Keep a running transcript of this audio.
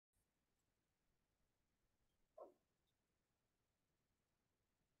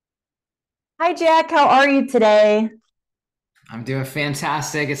Hi, Jack. How are you today? I'm doing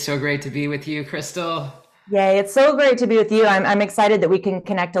fantastic. It's so great to be with you, Crystal. Yay, it's so great to be with you. I'm excited that we can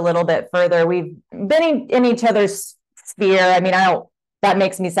connect a little bit further. We've been in each other's sphere. I don't, that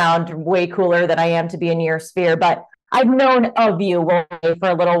makes me sound way cooler than I am to be in your sphere, but I've known of you for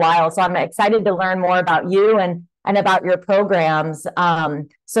a little while. So I'm excited to learn more about you and about your programs. Yeah,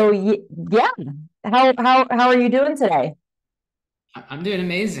 how are you doing today? I'm doing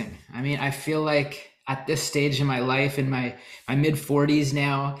amazing. I mean, I feel like at this stage in my life, in my mid 40s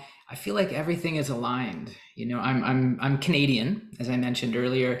now, I feel like everything is aligned. I'm Canadian, as I mentioned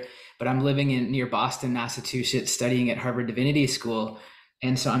earlier, but I'm living in near Boston, Massachusetts, studying at Harvard Divinity School,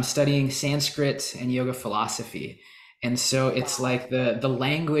 and so I'm studying Sanskrit and yoga philosophy. And so it's like the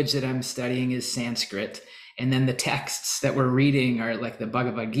language that I'm studying is Sanskrit, and then the texts that we're reading are like the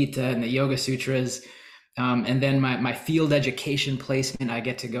Bhagavad Gita and the Yoga Sutras. And then my field education placement, I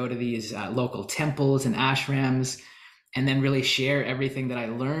get to go to these local temples and ashrams and then really share everything that I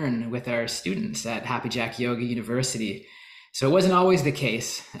learn with our students at Happy Jack Yoga University. So it wasn't always the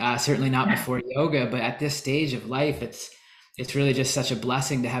case, certainly not before yoga, but at this stage of life, it's really just such a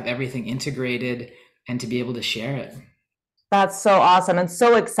blessing to have everything integrated and to be able to share it. That's so awesome and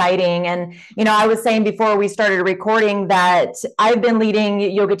so exciting. And, I was saying before we started recording that I've been leading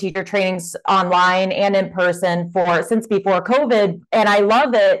yoga teacher trainings online and in person for since before COVID, and I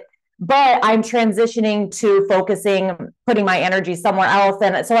love it. But I'm transitioning to putting my energy somewhere else.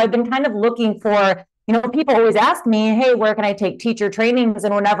 And so I've been kind of looking for, people always ask me, hey, where can I take teacher trainings?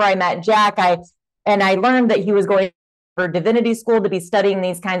 And whenever I met Jack, I learned that he was going for divinity school to be studying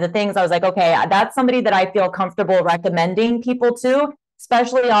these kinds of things. I was like, okay, that's somebody that I feel comfortable recommending people to,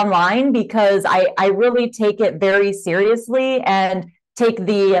 especially online, because I really take it very seriously and take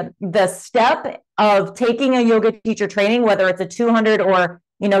the step of taking a yoga teacher training, whether it's a 200 or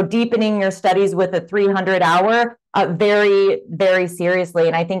deepening your studies with a 300 hour, very, very seriously.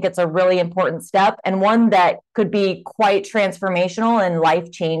 And I think it's a really important step and one that could be quite transformational and life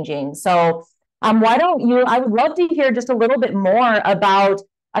changing. So why don't you? I would love to hear just a little bit more about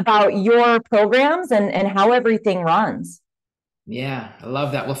your programs and how everything runs. Yeah, I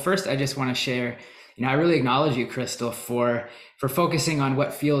love that. Well, first, I just want to share, I really acknowledge you, Crystal, for focusing on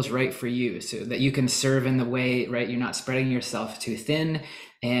what feels right for you, so that you can serve in the way, right? You're not spreading yourself too thin.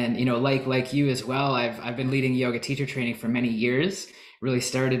 And, like you as well, I've been leading yoga teacher training for many years. Really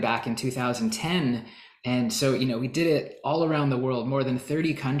started back in 2010. And so, we did it all around the world, more than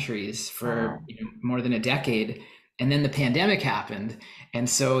 30 countries for, Wow. more than a decade. And then the pandemic happened. And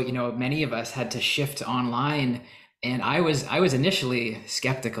so, many of us had to shift online, and I was initially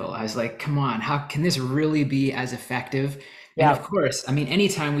skeptical. I was like, come on, how can this really be as effective? And of Yeah. course, I mean,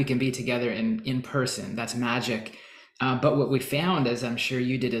 anytime we can be together in person, that's magic. But what we found, as I'm sure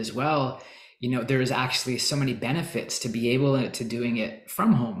you did as well, there's actually so many benefits to be able to doing it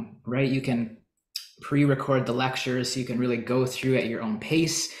from home, right? You can pre-record the lectures so you can really go through at your own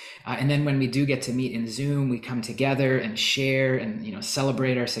pace. And then when we do get to meet in Zoom, we come together and share and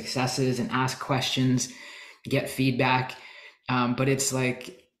celebrate our successes and ask questions, get feedback. But it's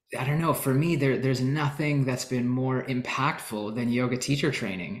like, I don't know, for me, there's nothing that's been more impactful than yoga teacher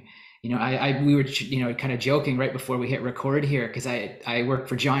training. We were, kind of joking right before we hit record here, because I worked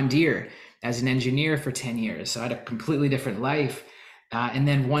for John Deere as an engineer for 10 years. So I had a completely different life. And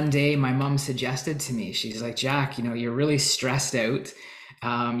then one day my mom suggested to me, she's like, Jack, you're really stressed out.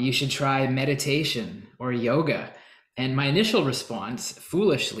 You should try meditation or yoga. And my initial response,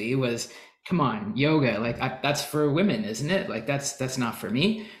 foolishly, was, come on, yoga, like that's for women, isn't it? Like that's not for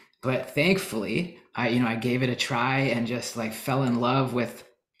me. But thankfully, I gave it a try and just like fell in love with,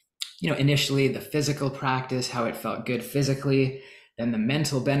 initially the physical practice, how it felt good physically, then the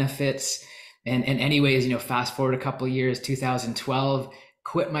mental benefits. And anyways, fast forward a couple of years, 2012,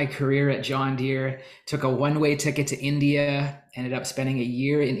 quit my career at John Deere, took a one-way ticket to India, ended up spending a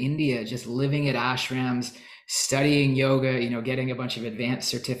year in India, just living at ashrams, studying yoga, getting a bunch of advanced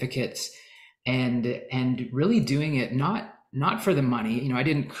certificates, and really doing it not for the money. I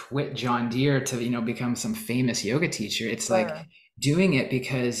didn't quit John Deere to, become some famous yoga teacher. It's like Sure. doing it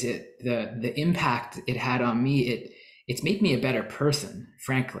because the impact it had on me, it's made me a better person,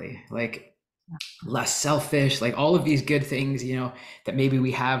 frankly. Like less selfish, like all of these good things, that maybe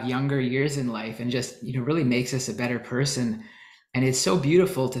we have younger years in life, and just, really makes us a better person. And it's so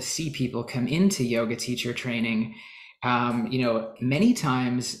beautiful to see people come into yoga teacher training, many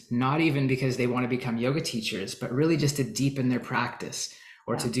times not even because they want to become yoga teachers, but really just to deepen their practice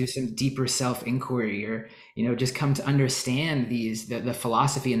or Yeah. to do some deeper self inquiry, or, just come to understand the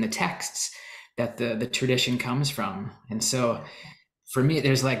philosophy and the texts that the tradition comes from. And so for me,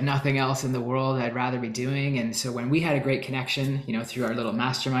 there's like nothing else in the world I'd rather be doing. And so when we had a great connection, through our little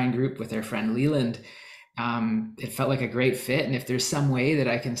mastermind group with our friend Leland, it felt like a great fit. And if there's some way that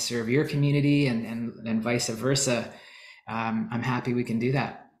I can serve your community and vice versa, I'm happy we can do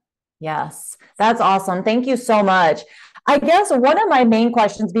that. Yes, that's awesome. Thank you so much. I guess one of my main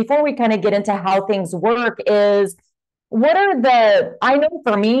questions before we kind of get into how things work is what are I know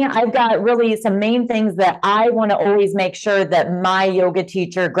for me, I've got really some main things that I want to always make sure that my yoga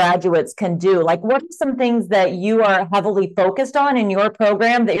teacher graduates can do. Like, what are some things that you are heavily focused on in your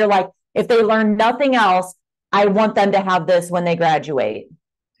program that you're like, if they learn nothing else, I want them to have this when they graduate?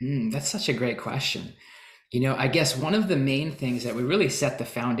 That's such a great question. I guess one of the main things that we really set the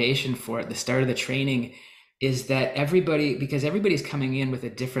foundation for at the start of the training is that because everybody's coming in with a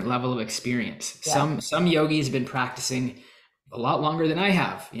different level of experience. Yeah. Some yogis have been practicing a lot longer than I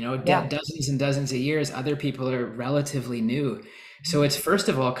have, Yeah. dozens and dozens of years. Other people are relatively new. So it's first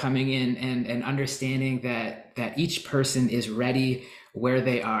of all coming in and understanding that each person is ready where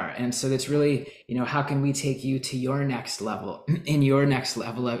they are. And so that's really, how can we take you to your next level in your next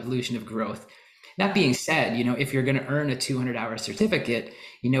level evolution of growth? That being said, if you're going to earn a 200-hour certificate,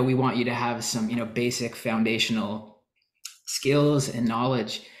 we want you to have some, basic foundational skills and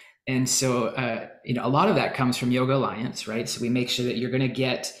knowledge. And so, a lot of that comes from Yoga Alliance, right? So we make sure that you're going to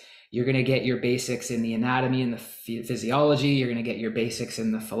get your basics in the anatomy and the physiology. You're going to get your basics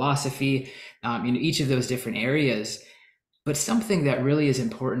in the philosophy, each of those different areas. But something that really is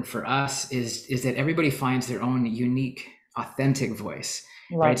important for us is that everybody finds their own unique, authentic voice.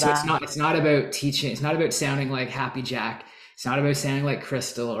 Right. Love So that. it's not about teaching. It's not about sounding like Happy Jack. It's not about sounding like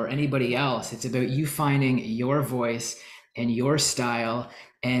Crystal or anybody else. It's about you finding your voice and your style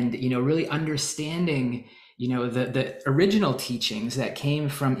and, really understanding, the original teachings that came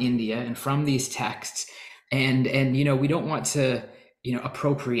from India and from these texts. And, we don't want to,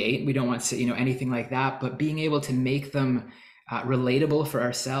 appropriate. We don't want to, anything like that, but being able to make them relatable for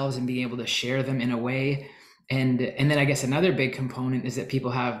ourselves and being able to share them in a way. And then I guess another big component is that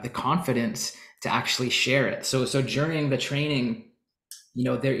people have the confidence to actually share it. So during the training,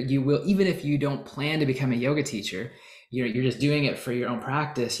 there you will, even if you don't plan to become a yoga teacher, you're just doing it for your own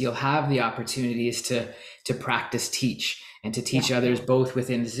practice, you'll have the opportunities to practice teach and to teach others both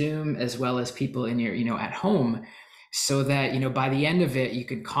within Zoom as well as people in your, at home, so that, by the end of it, you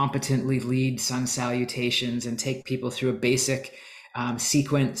can competently lead sun salutations and take people through a basic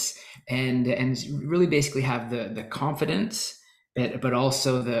sequence and really basically have the confidence, but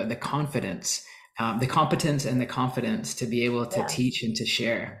also the confidence, the competence and the confidence to be able to teach and to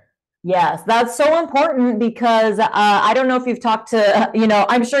share. Yes, that's so important because I don't know if you've talked to,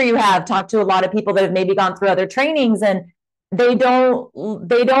 I'm sure you have talked to a lot of people that have maybe gone through other trainings and they don't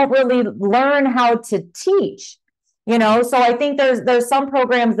really learn how to teach. So I think there's some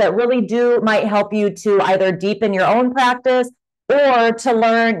programs that really might help you to either deepen your own practice or to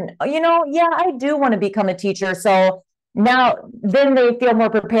learn, yeah, I do want to become a teacher. So now then they feel more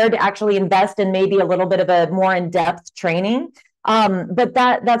prepared to actually invest in maybe a little bit of a more in-depth training. But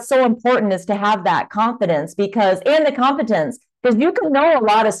that's so important, is to have that confidence and the competence, because you can know a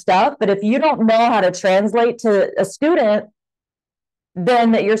lot of stuff, but if you don't know how to translate to a student,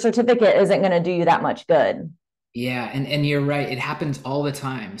 then your certificate isn't going to do you that much good. Yeah, and you're right. It happens all the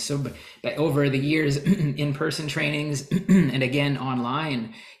time. So, but over the years, in-person trainings and again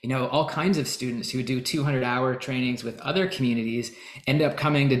online, all kinds of students who do 200-hour trainings with other communities end up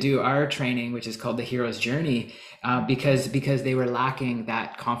coming to do our training, which is called the Hero's Journey, because they were lacking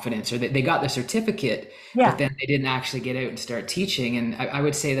that confidence, or they got the certificate, but then they didn't actually get out and start teaching. And I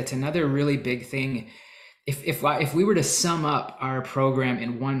would say that's another really big thing. If we were to sum up our program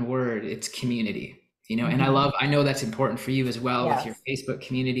in one word, it's community. And I know that's important for you as well with your Facebook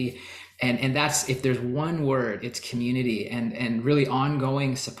community. And that's, if there's one word, it's community and really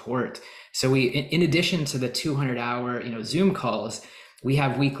ongoing support. So we, in addition to the 200-hour, Zoom calls, we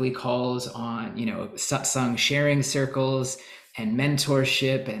have weekly calls on, satsang sharing circles and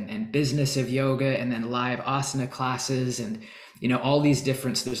mentorship and business of yoga, and then live asana classes and, all these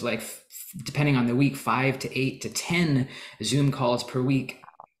different, so there's like, depending on the week, 5 to 8 to 10 Zoom calls per week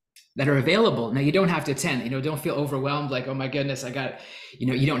that are available. Now, you don't have to attend, don't feel overwhelmed like, oh my goodness, I got,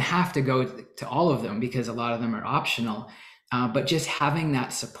 you don't have to go to all of them because a lot of them are optional. But just having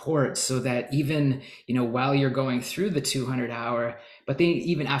that support so that even, while you're going through the 200-hour, but then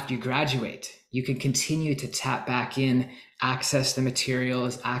even after you graduate, you can continue to tap back in, access the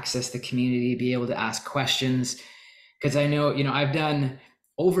materials, access the community, be able to ask questions. Because I know, I've done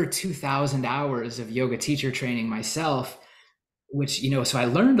over 2,000 hours of yoga teacher training myself, which, so I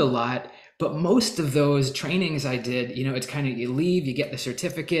learned a lot, But most of those trainings I did, it's kind of, you leave, you get the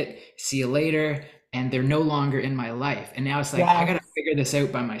certificate, see you later, and they're no longer in my life. And now it's like, I got to Yes. figure this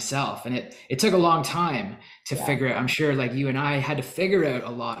out by myself. And it took a long time to Yeah. figure out. I'm sure like you and I had to figure out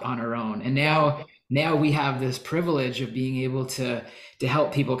a lot on our own. And Yeah. now we have this privilege of being able to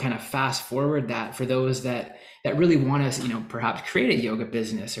help people kind of fast forward that, for those that really want to, perhaps create a yoga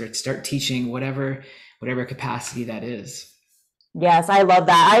business or start teaching, whatever capacity that is. Yes, I love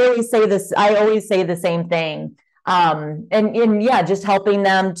that. I always say this, I always say the same thing. And yeah, just helping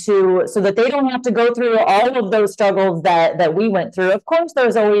them to, so that they don't have to go through all of those struggles that we went through. Of course,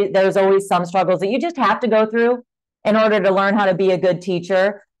 there's always some struggles that you just have to go through in order to learn how to be a good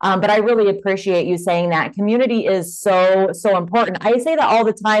teacher. But I really appreciate you saying that. Community is so important. I say that all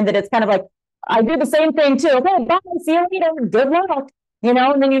the time, that it's kind of like I do the same thing too. Okay, bye, see you later, good luck. And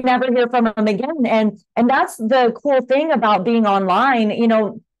then you never hear from them again. And that's the cool thing about being online.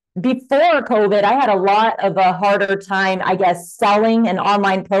 Before COVID, I had a lot of a harder time, I guess, selling an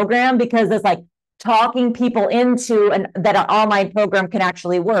online program, because it's like talking people into that an online program can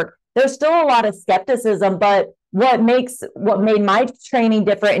actually work. There's still a lot of skepticism, but what made my training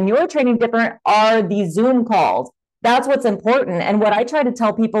different and your training different are the Zoom calls. That's what's important. And what I try to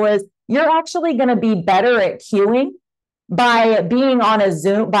tell people is, you're actually going to be better at queuing by being on a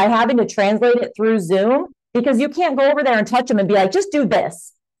Zoom, by having to translate it through Zoom, because you can't go over there and touch them and be like, just do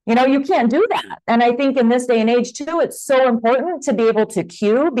this. You can't do that. And I think in this day and age too, it's so important to be able to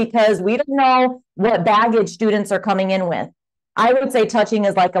queue, because we don't know what baggage students are coming in with. I would say touching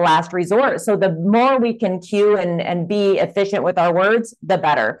is like a last resort. So the more we can queue and be efficient with our words, the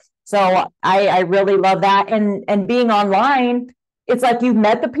better. So I really love that. And being online, it's like you've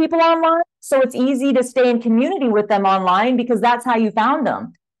met the people online. So it's easy to stay in community with them online, because that's how you found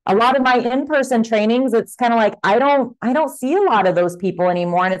them. A lot of my in-person trainings, it's kind of like I don't see a lot of those people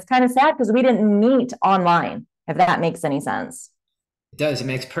anymore. And it's kind of sad, because we didn't meet online, if that makes any sense. It does. It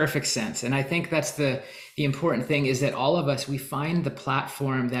makes perfect sense. And I think that's the important thing, is that all of us, we find the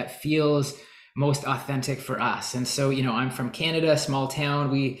platform that feels most authentic for us. And so, I'm from Canada, small town.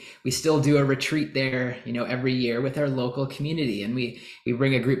 We still do a retreat there, every year with our local community. And we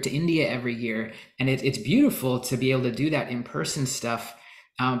bring a group to India every year. And it's beautiful to be able to do that in-person stuff.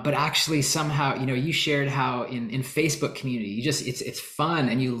 But actually somehow, you shared how in Facebook community, it's fun,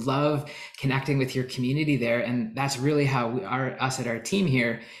 and you love connecting with your community there. And that's really how us at our team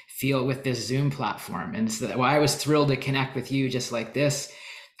here feel with this Zoom platform. And so I was thrilled to connect with you just like this,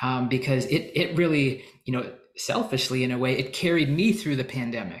 because it really, selfishly in a way, it carried me through the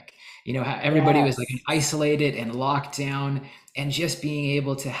pandemic. How everybody was like isolated and locked down, and just being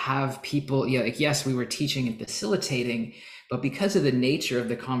able to have people, like, yes, we were teaching and facilitating, but because of the nature of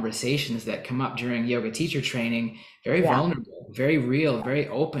the conversations that come up during yoga teacher training, very vulnerable, very real, very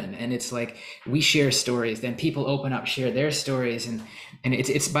open. And it's like, we share stories, then people open up, share their stories. And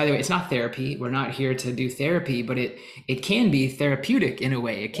it's, by the way, it's not therapy. We're not here to do therapy, but it can be therapeutic in a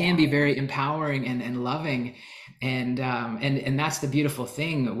way. It can be very empowering and loving. And that's the beautiful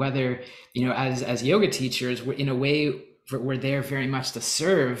thing, whether, as yoga teachers, we're in a way, we're there very much to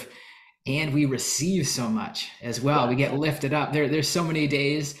serve, and we receive so much as well. We get lifted up. There's so many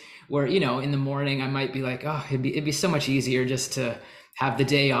days where, in the morning I might be like, oh, it'd be so much easier just to have the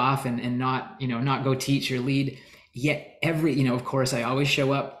day off and not, not go teach or lead. Yet of course I always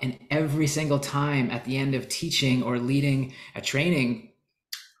show up, and every single time at the end of teaching or leading a training,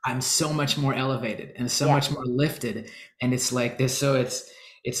 I'm so much more elevated and so much more lifted. And it's like this. So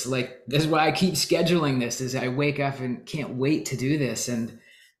it's like, this is why I keep scheduling this, is I wake up and can't wait to do this.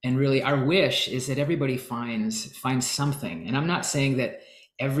 And really our wish is that everybody finds something. And I'm not saying that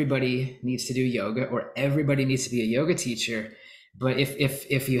everybody needs to do yoga or everybody needs to be a yoga teacher, but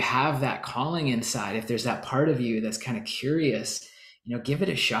if you have that calling inside, if there's that part of you that's kind of curious, give it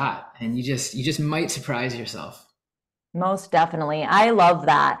a shot, and you just might surprise yourself. Most definitely. I love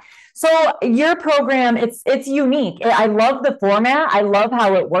that. So your program, it's unique. I love the format. I love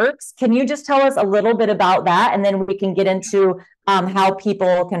how it works. Can you just tell us a little bit about that, and then we can get into how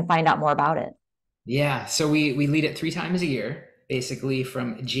people can find out more about it? Yeah. So we lead it 3 times a year, basically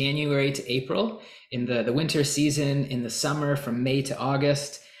from January to April, in the winter season, in the summer from May to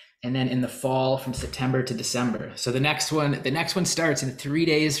August, and then in the fall from September to December. So the next one starts in 3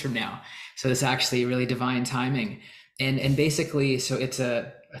 days from now. So it's actually really divine timing. And basically, so it's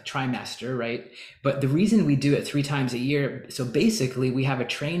a trimester, right? But the reason we do it 3 times a year, so basically we have a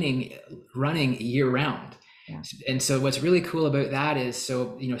training running year round. Yeah. And so what's really cool about that is,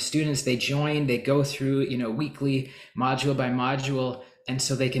 so, students, they join, they go through, weekly, module by module. And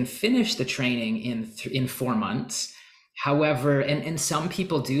so they can finish the training in 4 months. However, and some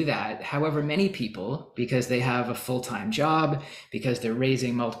people do that. However, many people, because they have a full-time job, because they're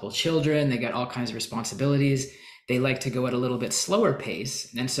raising multiple children, they got all kinds of responsibilities, they like to go at a little bit slower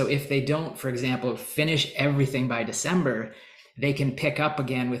pace. And so if they don't, for example, finish everything by December, they can pick up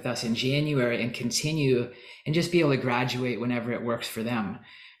again with us in January and continue and just be able to graduate whenever it works for them.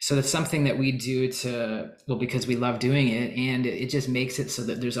 So that's something that we do to, well, because we love doing it, and it just makes it so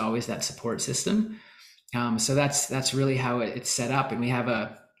that there's always that support system. So that's really how it's set up, and we have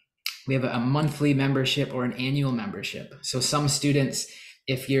a monthly membership or an annual membership. So some students,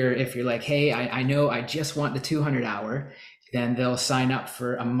 if you're like, hey, I know I just want the 200 hour, then they'll sign up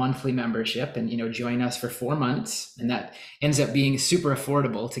for a monthly membership and join us for 4 months, and that ends up being super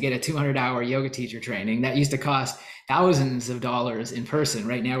affordable to get a 200-hour yoga teacher training that used to cost thousands of dollars in person.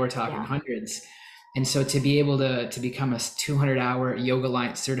 Right now we're talking hundreds. And so to be able to become a 200-hour Yoga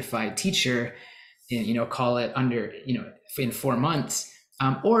Alliance certified teacher, call it under, in 4 months.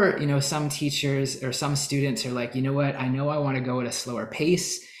 Or, some teachers or some students are like, you know what, I know I want to go at a slower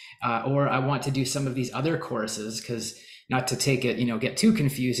pace, or I want to do some of these other courses, because not to take it, get too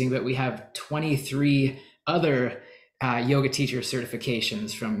confusing, but we have 23 other yoga teacher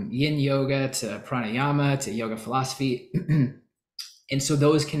certifications, from yin yoga to pranayama to yoga philosophy. And so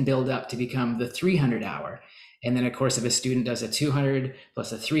those can build up to become the 300-hour. And then, of course, if a student does a 200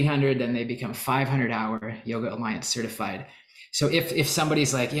 plus a 300, then they become 500-hour Yoga Alliance certified. So if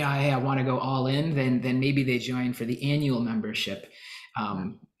somebody's like, yeah, hey, I want to go all in, then maybe they join for the annual membership.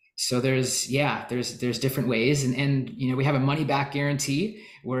 So there's different ways, and we have a money back guarantee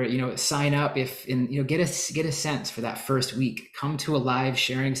where sign up get a sense for that first week. Come to a live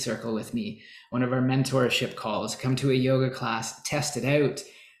sharing circle with me, one of our mentorship calls, come to a yoga class, test it out,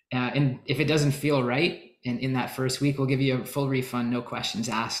 and if it doesn't feel right in that first week, we'll give you a full refund, no questions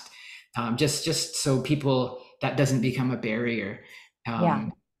asked. Just so people, that doesn't become a barrier.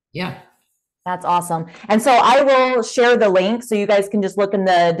 Yeah. That's awesome. And so I will share the link, so you guys can just look in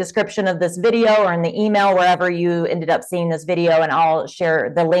the description of this video or in the email, wherever you ended up seeing this video, and I'll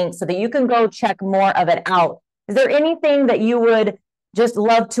share the link so that you can go check more of it out. Is there anything that you would just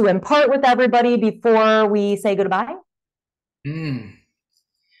love to impart with everybody before we say goodbye?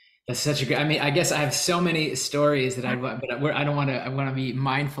 That's such a great, I mean, I guess I have so many stories that I don't want to, I want to be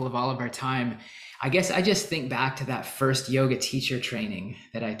mindful of all of our time. I guess I just think back to that first yoga teacher training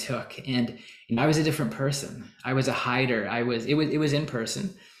that I took, and I was a different person. I was a hider. It was in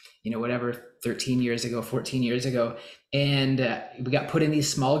person, whatever, 13 years ago, 14 years ago. And we got put in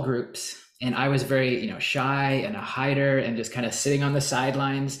these small groups, and I was very, shy and a hider and just kind of sitting on the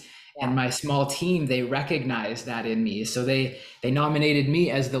sidelines. And my small team, they recognized that in me. So they nominated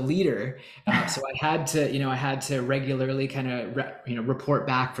me as the leader. So I had to regularly kind of, report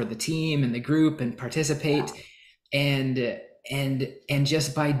back for the team and the group and participate. And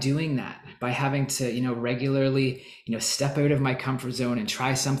just by doing that, by having to, regularly, step out of my comfort zone and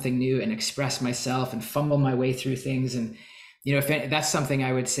try something new and express myself and fumble my way through things. And, if that's something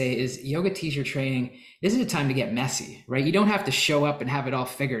I would say is yoga teacher training, this is a time to get messy, right? You don't have to show up and have it all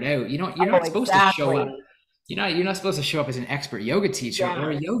figured out. You're not supposed to show up. You're not supposed to show up as an expert yoga teacher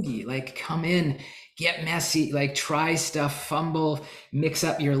or a yogi. Like, come in, get messy, like try stuff, fumble, mix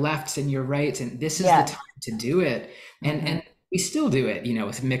up your lefts and your rights. And this is the time to do it. And we still do it,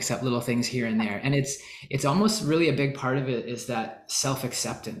 with mix up little things here and there. And it's almost really a big part of it is that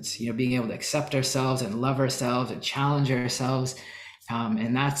self-acceptance, being able to accept ourselves and love ourselves and challenge ourselves.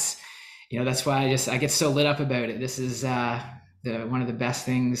 And that's why I get so lit up about it. This is one of the best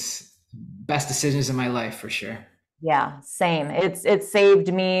decisions in my life, for sure. Yeah, same. It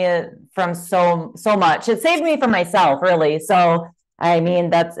saved me from so much. It saved me from myself, really. So I mean,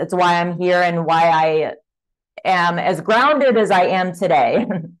 it's why I'm here and why I am as grounded as I am today.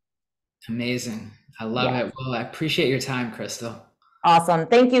 Amazing. I love it. Well, I appreciate your time, Crystal. Awesome.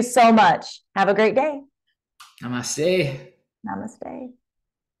 Thank you so much. Have a great day. Namaste. Namaste.